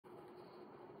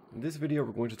In this video,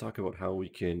 we're going to talk about how we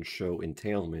can show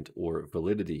entailment or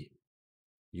validity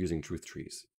using truth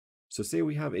trees. So say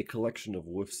we have a collection of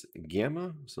woofs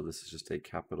gamma, so this is just a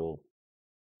capital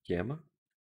gamma,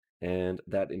 and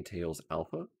that entails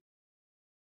alpha.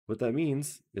 What that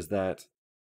means is that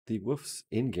the woofs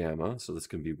in gamma, so this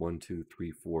can be 1, 2,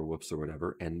 3, 4 woofs or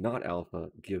whatever, and not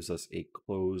alpha gives us a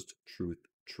closed truth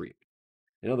tree.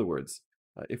 In other words,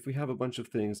 if we have a bunch of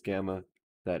things gamma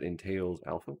that entails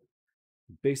alpha,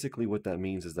 basically what that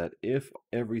means is that if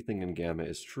everything in gamma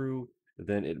is true,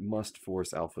 then it must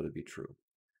force alpha to be true.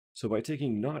 So by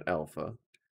taking not alpha,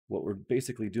 what we're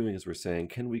basically doing is we're saying,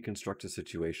 can we construct a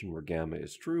situation where gamma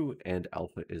is true and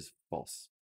alpha is false?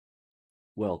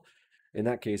 Well, in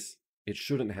that case, it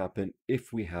shouldn't happen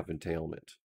if we have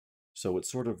entailment. So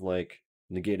it's sort of like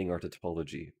negating our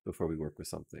tautology before we work with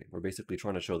something. We're basically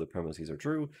trying to show the premises are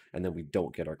true, and then we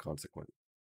don't get our consequent.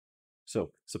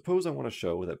 So suppose I want to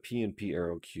show that P and P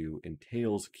arrow Q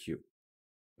entails Q.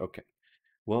 Okay,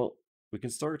 well, we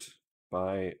can start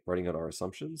by writing out our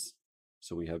assumptions.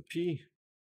 So we have P,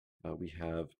 we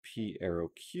have P arrow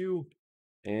Q,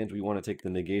 and we want to take the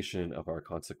negation of our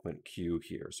consequent Q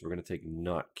here. So we're going to take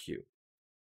not Q.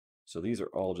 So these are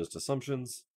all just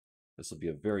assumptions. This will be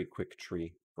a very quick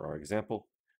tree for our example.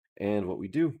 And what we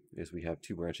do is we have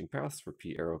two branching paths for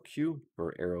P arrow Q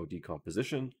for arrow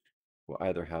decomposition. We'll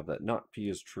either have that not P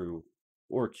is true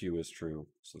or Q is true.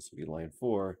 So this will be line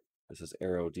 4. This is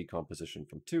arrow decomposition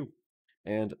from 2.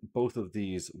 And both of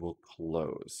these will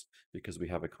close because we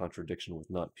have a contradiction with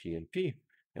not P and P,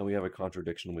 and we have a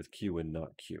contradiction with Q and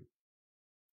not Q.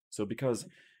 So because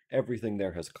everything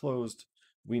there has closed,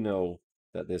 we know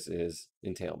that this is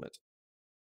entailment.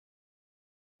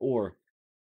 Or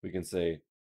we can say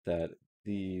that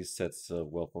these sets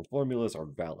of well-formed formulas are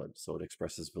valid, so it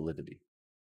expresses validity.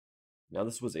 Now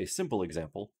this was a simple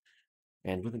example,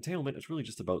 and with entailment, it's really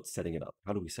just about setting it up.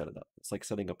 How do we set it up? It's like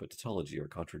setting up a tautology or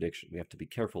contradiction. We have to be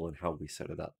careful in how we set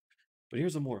it up. But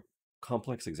here's a more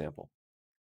complex example.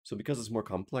 So because it's more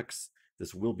complex,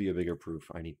 this will be a bigger proof.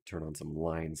 I need to turn on some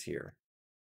lines here.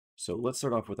 So let's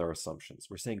start off with our assumptions.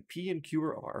 We're saying P and Q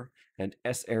are R, and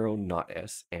S arrow not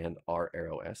S and R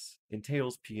arrow S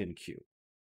entails P and Q.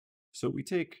 So we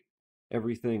take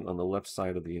everything on the left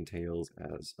side of the entails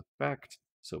as a fact.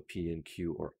 So P and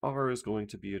Q or R is going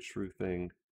to be a true thing,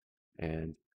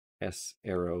 and S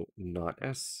arrow not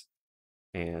S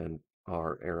and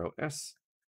R arrow S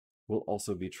will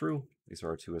also be true. These are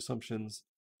our two assumptions.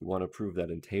 We want to prove that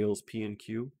entails P and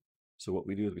Q. So what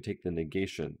we do is we take the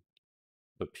negation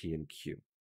of P and Q.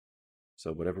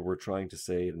 So whatever we're trying to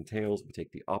say it entails, we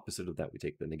take the opposite of that, we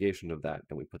take the negation of that,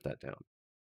 and we put that down.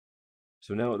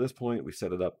 So now at this point, we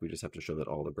set it up, we just have to show that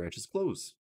all the branches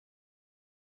close.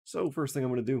 So first thing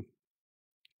I'm going to do,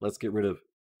 let's get rid of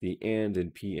the and in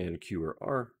P and Q or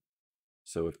R.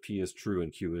 So if P is true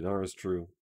and Q and R is true,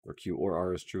 or Q or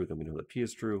R is true, then we know that P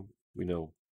is true. We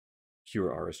know Q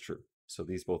or R is true. So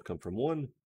these both come from 1,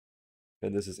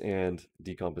 and this is and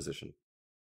decomposition.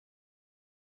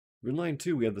 In line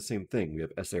 2, we have the same thing. We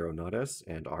have S arrow not S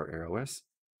and R arrow S.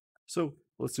 So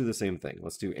let's do the same thing.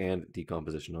 Let's do and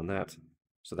decomposition on that.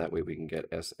 So that way we can get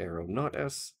S arrow not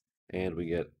S, and we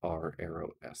get R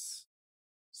arrow S.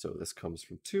 So this comes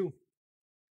from 2,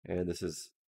 and this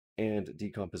is and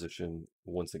decomposition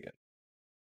once again.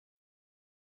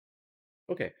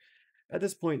 Okay, at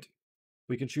this point,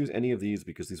 we can choose any of these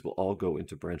because these will all go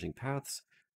into branching paths.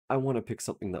 I want to pick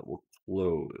something that will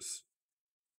close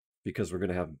because we're going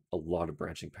to have a lot of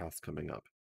branching paths coming up.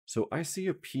 So I see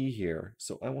a P here,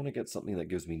 so I want to get something that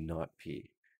gives me not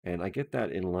P, and I get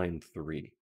that in line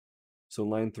 3. So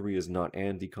line 3 is not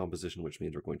and decomposition, which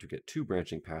means we're going to get 2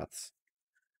 branching paths.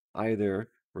 Either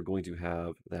we're going to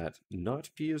have that not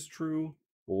P is true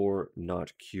or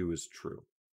not Q is true.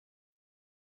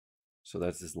 So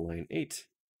that's this line 8.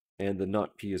 And the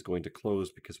not P is going to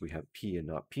close because we have P and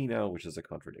not P now, which is a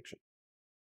contradiction.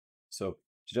 So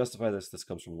to justify this, this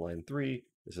comes from line 3.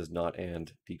 This is not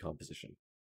and decomposition.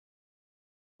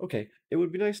 Okay, it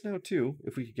would be nice now too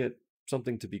if we could get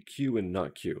something to be Q and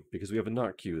not Q, because we have a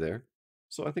not Q there.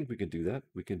 So I think we can do that.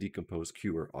 We can decompose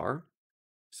Q or R.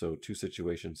 So 2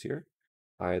 situations here.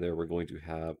 Either we're going to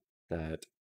have that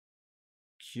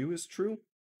Q is true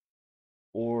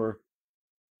or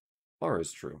R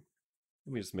is true.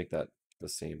 Let me just make that the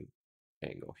same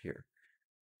angle here.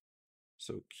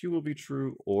 So Q will be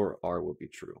true or R will be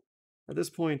true. At this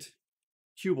point,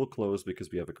 Q will close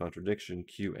because we have a contradiction,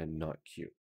 Q and not Q.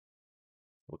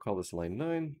 We'll call this line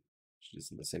 9, which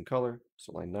is in the same color,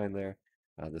 so line 9 there.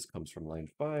 This comes from line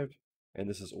 5, and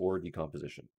this is or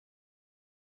decomposition.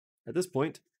 At this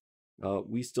point,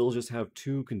 We still just have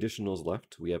two conditionals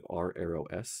left. We have r arrow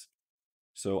s.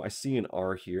 So I see an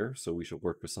r here, so we should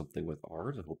work with something with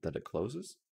r to hope that it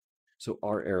closes. So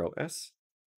r arrow s,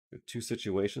 we have two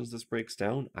situations this breaks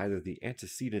down. Either the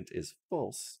antecedent is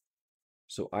false,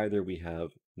 so either we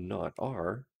have not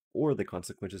r, or the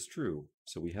consequent is true,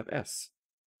 so we have s.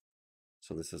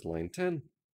 So this is line 10,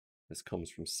 this comes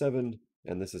from 7,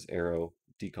 and this is arrow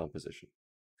decomposition.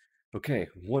 Okay,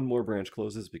 one more branch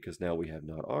closes because now we have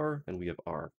not r, and we have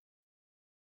r.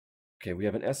 Okay, we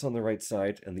have an s on the right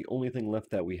side, and the only thing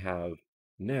left that we have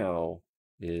now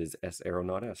is s arrow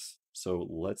not s. So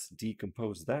let's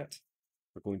decompose that.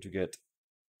 We're going to get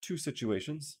two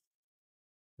situations.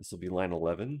 This will be line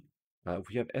 11. If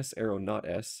we have s arrow not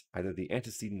s, either the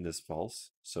antecedent is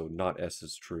false, so not s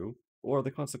is true, or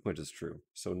the consequent is true,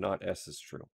 so not s is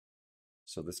true.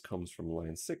 So this comes from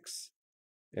line 6,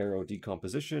 arrow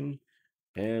decomposition,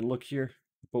 and look here,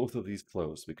 both of these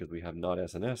close because we have not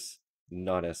s and s,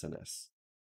 not s and s.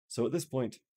 So at this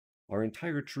point, our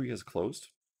entire tree has closed.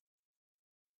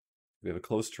 We have a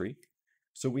closed tree.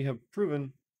 So we have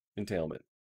proven entailment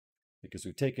because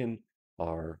we've taken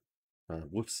our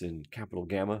woofs in capital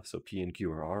gamma, so P and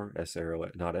Q are R, S arrow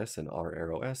not S, and R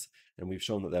arrow S, and we've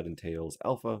shown that that entails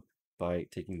alpha by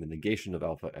taking the negation of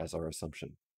alpha as our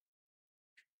assumption.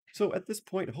 So at this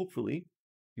point, hopefully,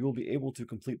 you will be able to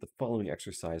complete the following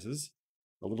exercises,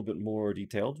 a little bit more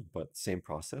detailed, but same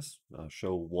process.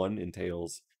 Show 1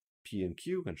 entails P and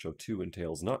Q, and show 2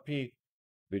 entails not P.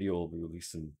 Video will be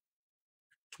released in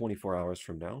 24 hours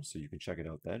from now, so you can check it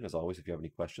out then. As always, if you have any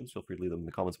questions, feel free to leave them in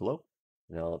the comments below,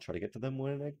 and I'll try to get to them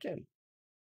when I can.